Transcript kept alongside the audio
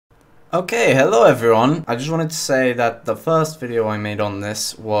Okay, hello everyone. I just wanted to say that the first video I made on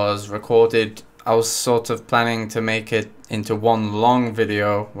this was recorded. I was sort of planning to make it into one long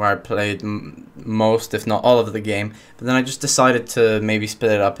video where I played most, if not all, of the game. But then I just decided to maybe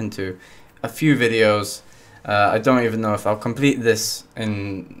split it up into a few videos. I don't even know if I'll complete this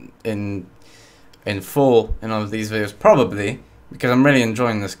in full in all of these videos, probably, because I'm really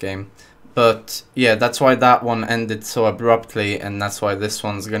enjoying this game. But yeah, that's why that one ended so abruptly, and that's why this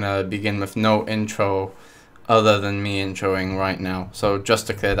one's gonna begin with no intro other than me introing right now. So just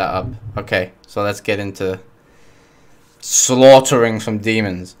to clear that up. Okay, so let's get into slaughtering some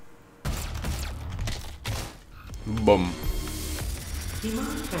demons. Boom.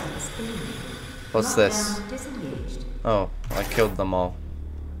 What's this? Oh, I killed them all.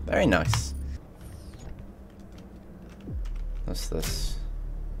 Very nice. What's this?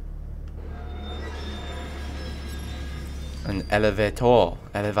 An elevator.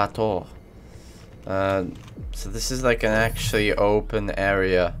 So this is like an actually open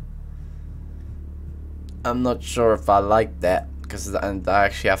area. I'm not sure if I like that, because I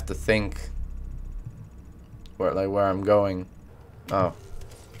actually have to think where I'm going. Oh,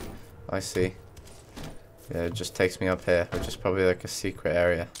 I see. Yeah, it just takes me up here, which is probably like a secret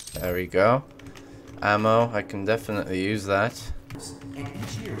area. There we go. Ammo, I can definitely use that. And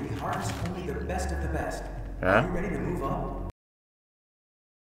each year we harvest only the best of the best. Yeah? Are you ready to move on?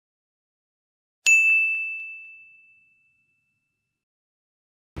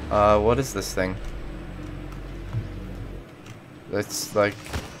 What is this thing? It's like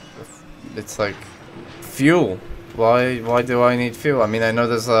fuel. Why do I need fuel? I mean, I know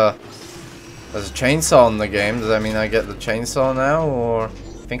there's a chainsaw in the game. Does that mean I get the chainsaw now, or?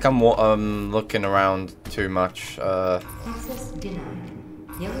 I think I'm looking around too much. Access denied.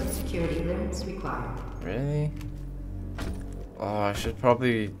 Yellow security clearance required. Really? Oh, I should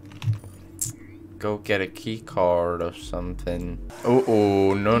probably go get a key card or something.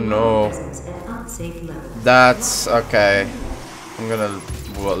 Oh, no. That's okay. I'm gonna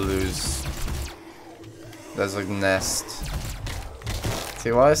lose. There's a nest.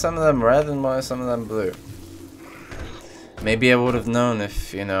 See, why are some of them red and why are some of them blue? Maybe I would have known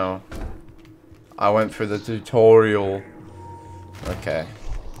if, you know, I went through the tutorial. Okay.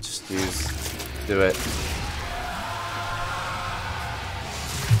 Just do it.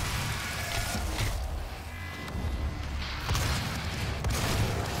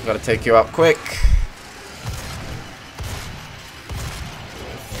 Gotta take you out quick.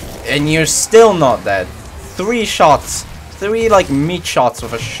 And you're still not dead. 3 shots. 3 like meat shots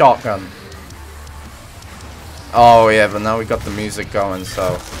with a shotgun. Oh yeah, but now we got the music going,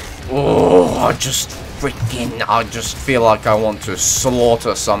 so. Oh, I just feel like I want to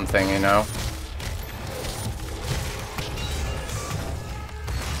slaughter something, you know?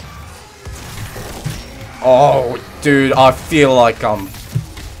 Oh, dude, I feel like I'm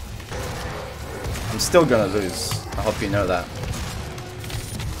still gonna lose. I hope you know that.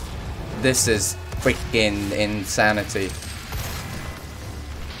 This is freaking insanity.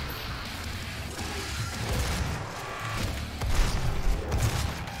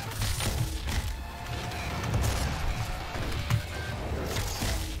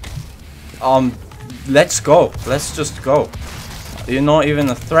 Let's go. Let's just go. You're not even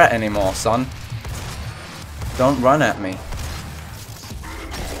a threat anymore, son. Don't run at me.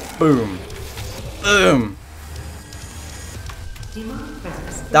 Boom. Boom.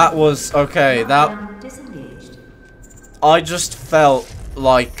 That was okay. I just felt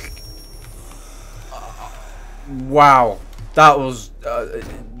like wow. That was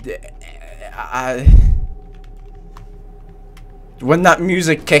when that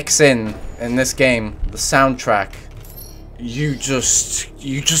music kicks in this game, the soundtrack, you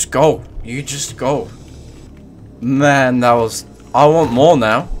just go. Man, that was. I want more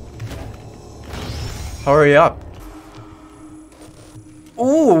now. Hurry up.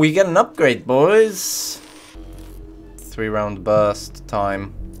 Ooh, we get an upgrade, boys. 3-round burst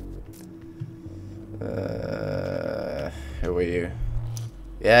time. Who are you?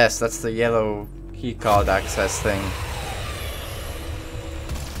 Yes, that's the yellow keycard access thing.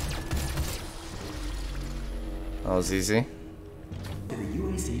 That was easy. To the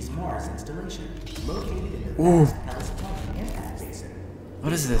UAC's Mars installation, located in the Ooh. impact basin.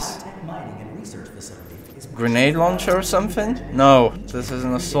 What is this? High-tech mining and research facility is Grenade launcher or something? No, this is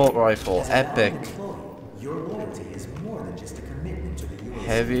an assault rifle. Epic. Your loyalty is more than just a commitment to the UAC.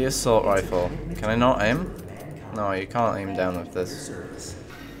 Heavy assault rifle. Can I not aim? No, you can't aim down with this.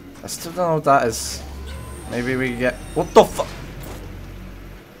 I still don't know what that is. Maybe we get... What the fuck?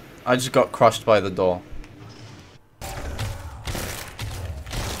 I just got crushed by the door.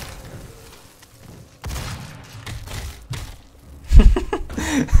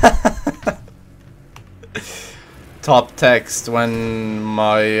 Top text when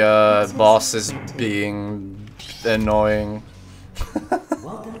my boss is being annoying.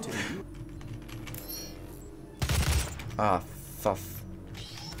 Welcome to the Ah, fuck.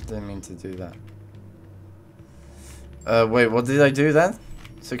 Didn't mean to do that. Wait, what did I do then?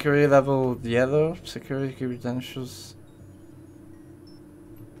 Security level yellow? Security credentials?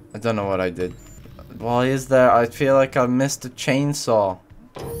 I don't know what I did. Why is there? I feel like I missed a chainsaw.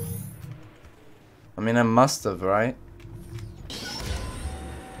 I mean, I must have, right?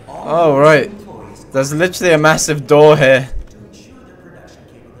 Oh, right. There's literally a massive door here. to ensure their production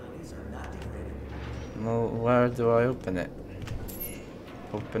capabilities are not degraded. Well, where do I open it?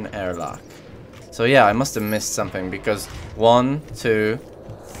 Open airlock. So yeah, I must have missed something because 1, 2,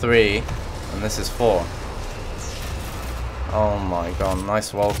 3, and this is 4. Oh my god,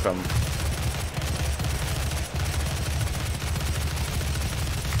 nice welcome.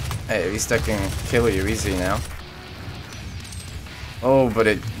 Hey, at least I can kill you easy now. Oh, but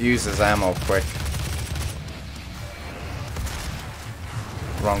it uses ammo quick.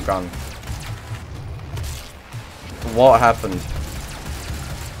 Wrong gun. What happened?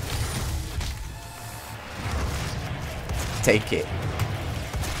 Take it.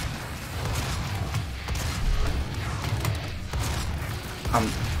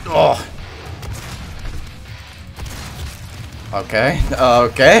 Oh. Okay.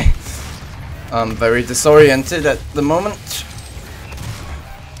 Okay. I'm very disoriented at the moment.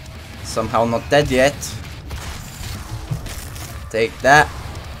 Somehow not dead yet. Take that.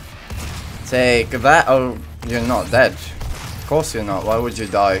 Take that. Oh, you're not dead. Of course you're not. Why would you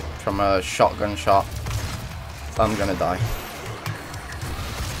die from a shotgun shot? I'm gonna die.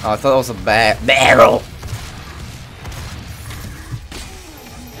 Oh, I thought it was a barrel.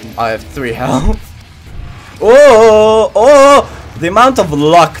 I have 3 health. Oh, oh! The amount of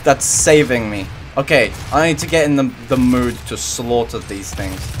luck that's saving me. Okay, I need to get in the mood to slaughter these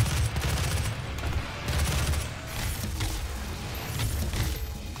things.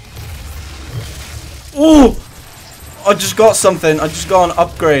 Ooh! I just got something. I just got an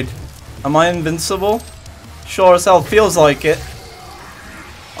upgrade. Am I invincible? Sure as hell feels like it.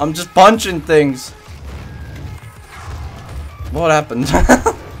 I'm just punching things. What happened?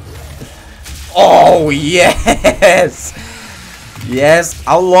 Oh, yes! Yes.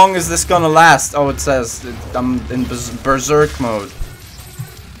 How long is this gonna last? Oh, it says I'm in berserk mode.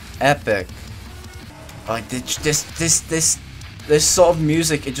 Epic. Like this sort of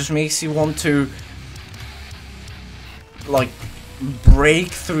music, it just makes you want to like break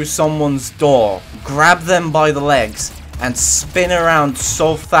through someone's door, grab them by the legs, and spin around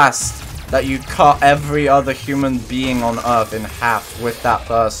so fast that you cut every other human being on Earth in half with that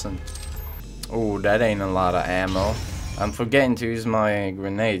person. Oh, that ain't a lot of ammo. I'm forgetting to use my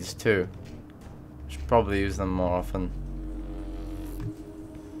grenades too. Should probably use them more often.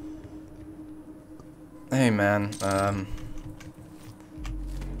 Hey man,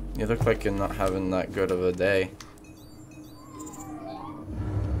 you look like you're not having that good of a day.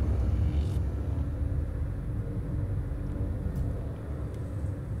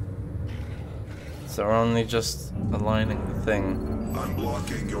 So we're only just aligning the thing. I'm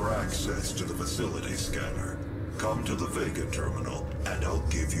blocking your access to the facility scanner. Come to the Vega terminal, and I'll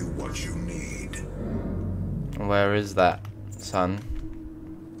give you what you need. Where is that, son?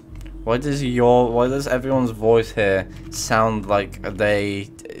 Why does everyone's voice here sound like they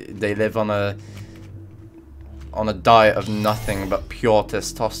live on a diet of nothing but pure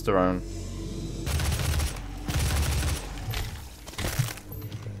testosterone?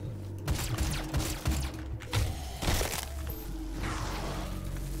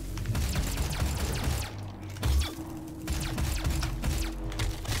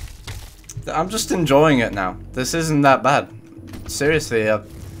 I'm just enjoying it now. This isn't that bad. Seriously,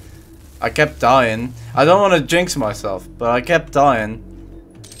 I kept dying. I don't want to jinx myself, but I kept dying.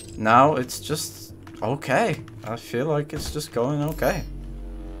 Now it's just okay. I feel like it's just going okay.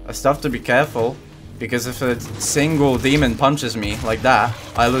 I still have to be careful, because if a single demon punches me like that,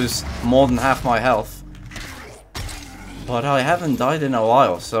 I lose more than half my health. But I haven't died in a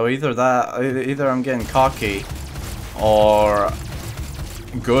while, so either I'm getting cocky or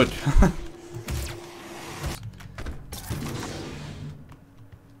good.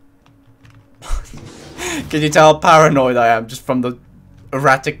 Can you tell how paranoid I am just from the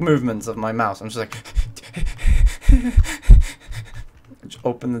erratic movements of my mouse? I'm just like... Just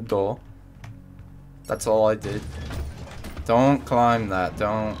open the door. That's all I did. Don't climb that,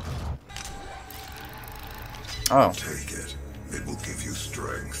 don't... Oh. Take it. It will give you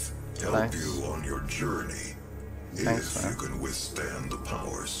strength. Help Thanks. you on your journey. Thanks, If man. you can withstand the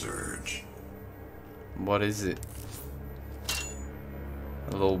power surge. What is it?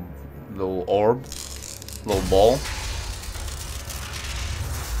 A little orb? Little ball?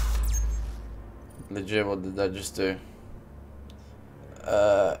 Legit, what did that just do?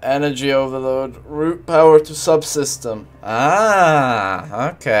 Energy overload. Root power to subsystem.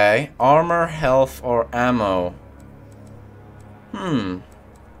 Ah, okay. Armor, health, or ammo. I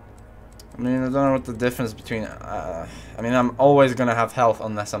mean, I don't know what the difference between... I mean, I'm always gonna have health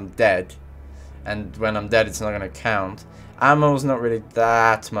unless I'm dead. And when I'm dead, it's not gonna count. Ammo's not really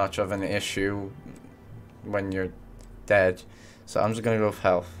that much of an issue when you're dead. So I'm just gonna go with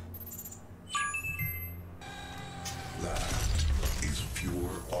health. That is pure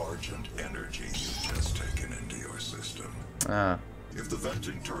Argent energy you've just taken into your system. Ah. If the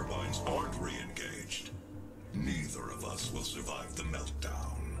venting turbines aren't re-engaged, neither of us will survive the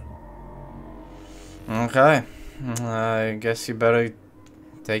meltdown. Okay. I guess you better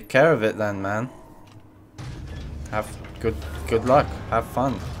take care of it then, man. Have good luck. Have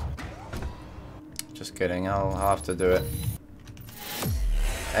fun. Just kidding. I'll have to do it.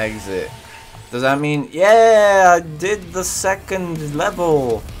 Exit. Does that mean... Yeah! I did the second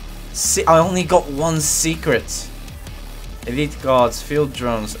level! See, I only got one secret. Elite guards, field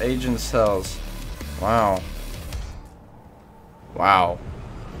drones, agent cells. Wow. Wow.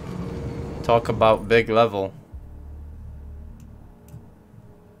 Talk about big level.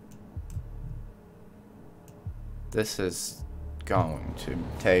 This is going to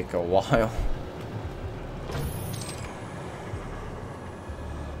take a while.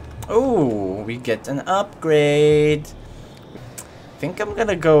 Oh, we get an upgrade. I think I'm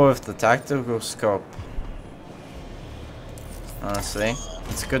gonna go with the tactical scope. Honestly,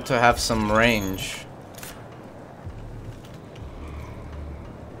 it's good to have some range.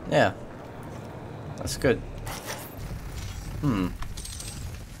 Yeah, that's good.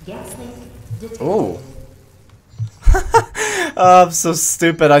 Gas leak detected. Ooh. Oh, I'm so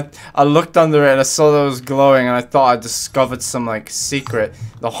stupid. I looked under it and I saw that it was glowing and I thought I discovered some like secret.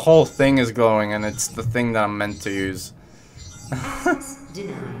 The whole thing is glowing and it's the thing that I'm meant to use. Access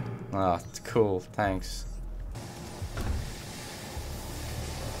denied. Ah, it's cool. Thanks.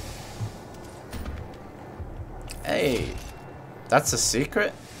 Hey, that's a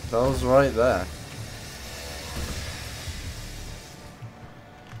secret? That was right there.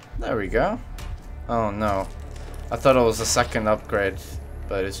 There we go. Oh no. I thought it was a second upgrade,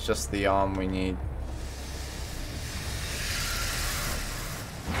 but it's just the arm we need.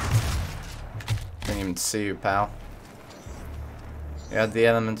 Didn't even see you, pal. You had the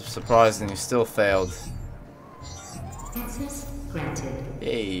element of surprise and you still failed. Access granted.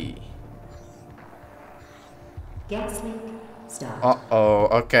 Hey. Gas leak stopped. Uh-oh,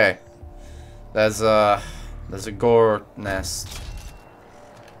 okay. There's a gore nest.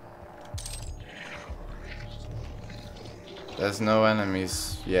 There's no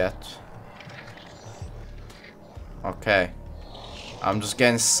enemies yet. Okay. I'm just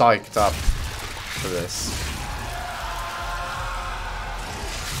getting psyched up for this.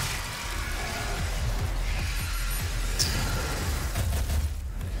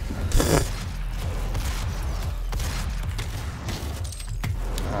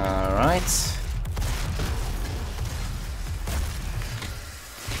 Alright.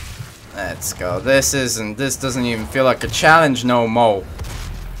 Let's go. This doesn't even feel like a challenge no more.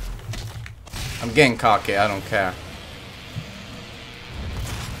 I'm getting cocky, I don't care.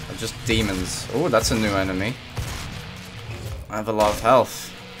 They're just demons. Oh, that's a new enemy. I have a lot of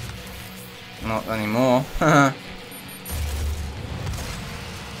health. Not anymore.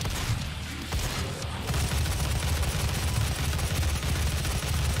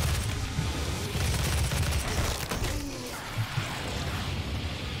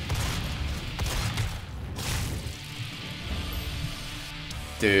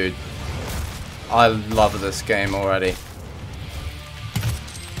 Dude, I love this game already.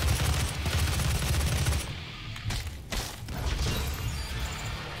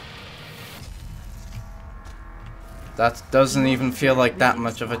 That doesn't even feel like that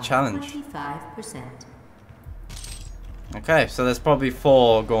much of a challenge. 25%. Okay, so there's probably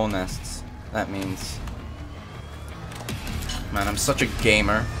 4 goal nests. That means... Man, I'm such a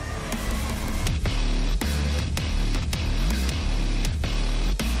gamer.